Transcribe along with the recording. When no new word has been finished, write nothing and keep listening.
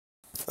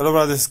Hello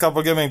everyone, this is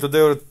Couple Gaming.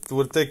 Today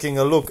we're taking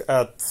a look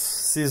at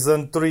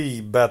Season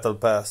 3 Battle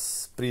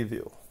Pass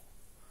preview.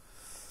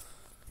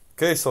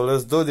 Okay, so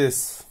let's do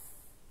this.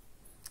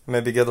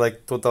 Maybe get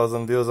like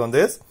 2,000 views on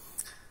this.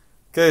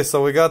 Okay,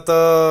 so we got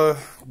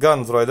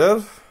guns right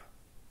there.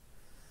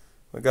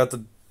 We got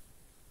the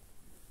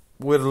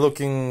weird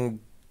looking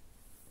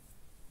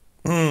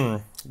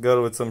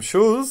girl with some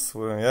shoes.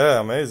 Well, yeah,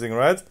 amazing,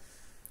 right?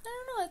 I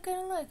don't know, I kind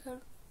of like her.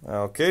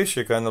 Okay,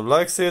 she kind of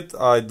likes it.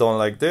 I don't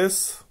like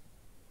this.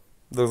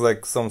 Looks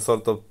like some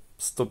sort of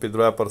stupid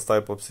rappers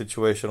type of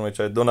situation, which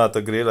I do not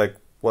agree.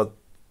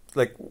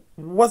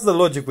 What's the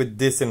logic with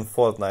this in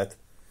Fortnite?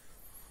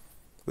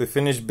 We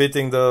finished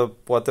beating the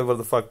whatever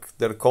the fuck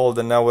they're called,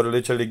 and now we're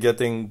literally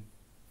getting.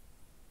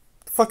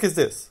 The fuck is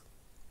this?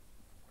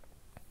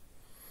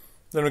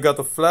 Then we got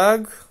a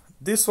flag.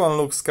 This one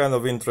looks kind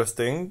of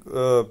interesting,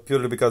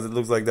 purely because it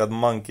looks like that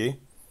monkey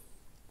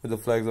with the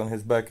flags on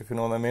his back, if you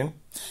know what I mean.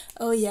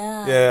 Oh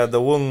yeah. Yeah,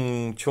 the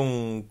Wung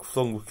Chung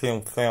Sung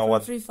King thing,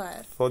 what? Free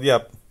Fire. So yeah,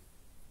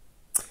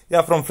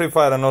 from Free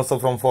Fire and also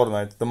from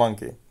Fortnite, the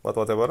monkey, but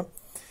whatever.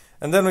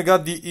 And then we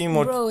got the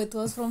emote. Bro, it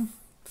was from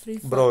Free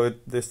Fire. Bro,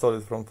 they stole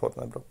it from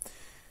Fortnite, bro.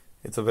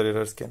 It's a very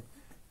rare skin.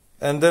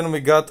 And then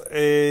we got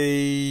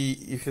a.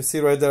 If you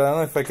see right there, I don't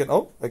know if I can.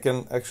 Oh, I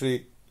can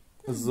actually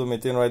zoom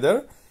it in right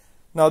there.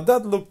 Now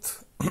that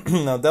looked.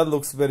 Now that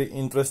looks very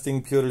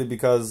interesting, purely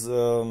because.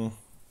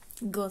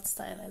 God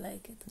style, I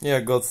like it.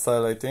 Yeah, God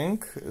style, I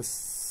think.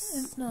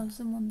 No,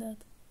 someone that.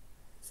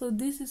 So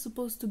this is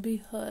supposed to be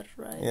her,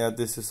 right? Yeah,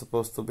 this is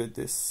supposed to be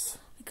this.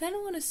 I kind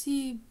of want to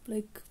see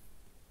like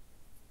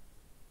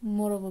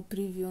more of a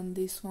preview on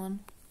this one.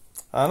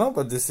 I know,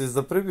 but this is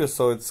the preview,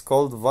 so it's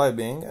called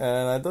Vibing,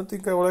 and I don't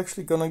think I will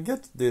actually gonna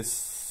get this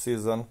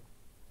season.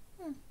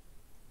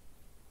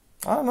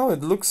 I don't know,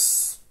 it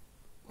looks.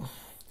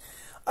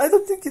 I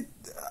don't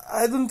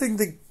think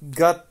they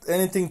got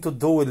anything to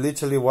do with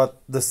literally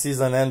what the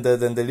season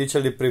ended, and they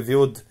literally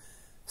previewed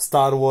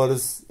Star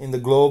Wars in the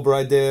globe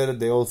right there.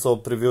 They also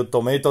previewed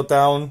Tomato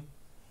Town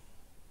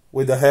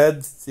with the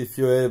head.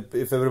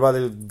 If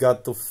everybody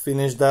got to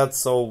finish that,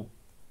 so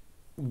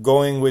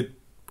going with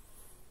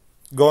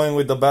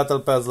the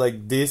battle pass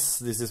like this.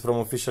 This is from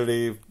official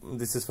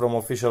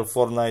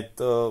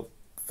Fortnite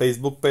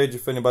Facebook page.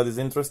 If anybody's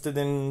interested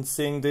in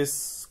seeing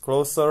this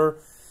closer.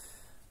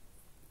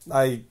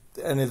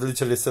 And it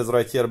literally says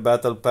right here,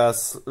 Battle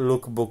Pass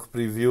Lookbook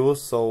Preview,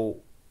 so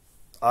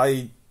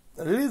I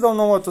really don't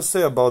know what to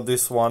say about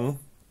this one,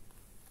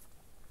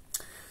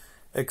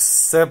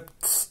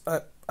 except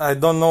I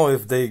don't know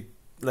if they,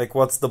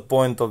 what's the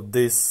point of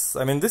this.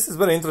 I mean, this is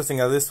very interesting,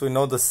 at least we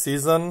know the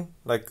season,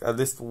 at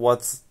least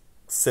what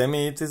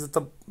semi it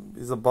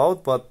is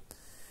about, but...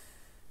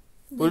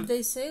 Did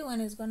they say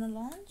when it's gonna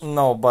launch?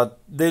 No, but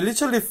they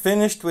literally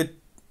finished with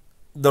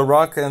The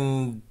Rock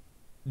and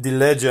the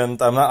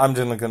Legend. I'm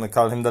just not gonna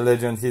call him the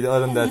Legend, he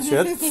earned that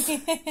shit.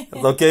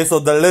 Okay, so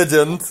the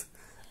Legend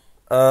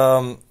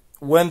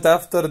went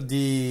after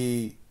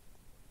the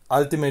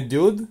Ultimate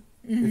Dude,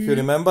 if you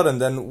remember, and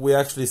then we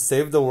actually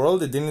saved the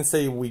world. It didn't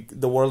say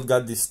the world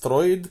got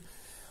destroyed.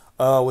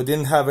 We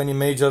didn't have any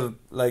major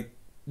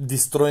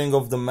destroying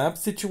of the map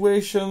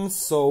situation,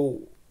 so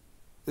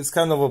it's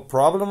kind of a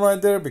problem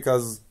right there,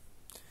 because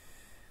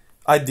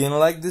I didn't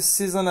like this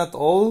season at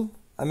all.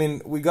 I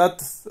mean, we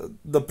got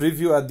the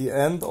preview at the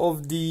end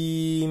of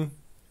the...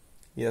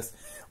 Yes,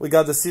 we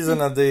got the season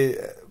at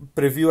the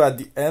preview at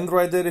the end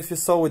right there, if you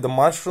saw, with the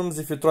mushrooms,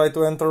 if you try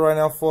to enter right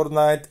now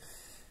Fortnite.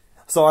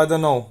 So I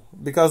don't know,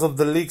 because of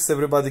the leaks,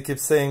 everybody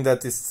keeps saying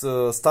that it's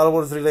Star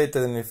Wars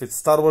related, and if it's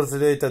Star Wars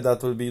related,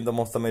 that will be the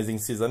most amazing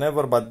season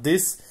ever, but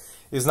this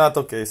is not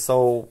okay.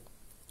 So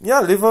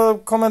yeah, leave a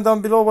comment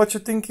down below what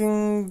you're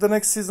thinking the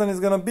next season is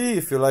gonna be,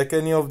 if you like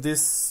any of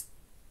these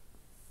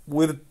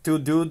weird two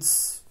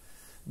dudes.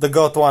 The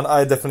goat one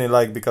I definitely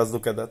like, because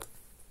look at that.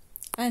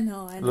 I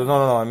know.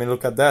 No, I mean,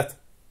 look at that.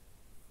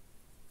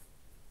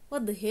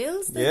 What, the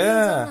heels? The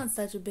yeah. heels are not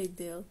such a big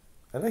deal.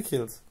 I like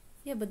heels.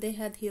 Yeah, but they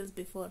had heels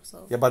before,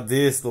 so... Yeah, but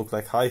these look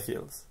like high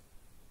heels.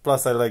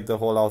 Plus, I like the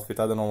whole outfit,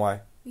 I don't know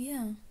why.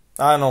 Yeah.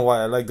 I don't know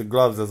why, I like the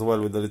gloves as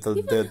well with the little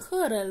Even dead.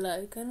 her I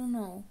like, I don't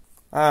know.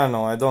 I don't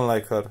know, I don't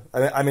like her.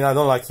 I mean, I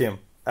don't like him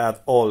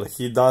at all.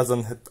 He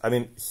doesn't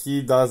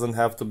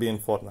have to be in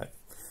Fortnite.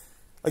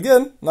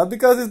 Again, not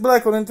because he's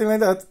black or anything like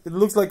that. It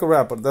looks like a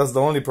rapper. That's the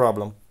only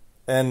problem.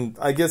 And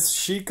I guess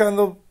she kind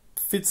of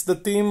fits the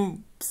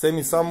theme,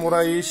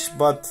 semi-samurai-ish,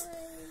 but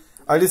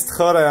at least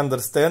her I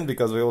understand,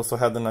 because we also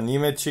had an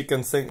anime chick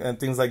and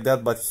things like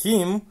that. But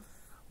him,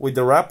 with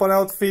the rapper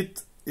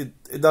outfit,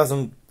 it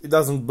doesn't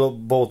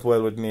bode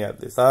well with me,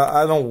 at least.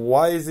 I don't know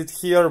why is it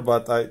here,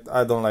 but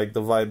I don't like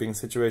the vibing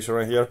situation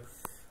right here.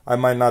 I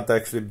might not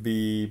actually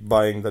be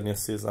buying the new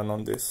season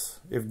on this,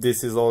 if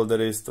this is all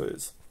there is to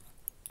it.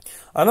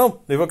 I don't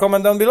know, leave a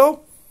comment down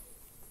below.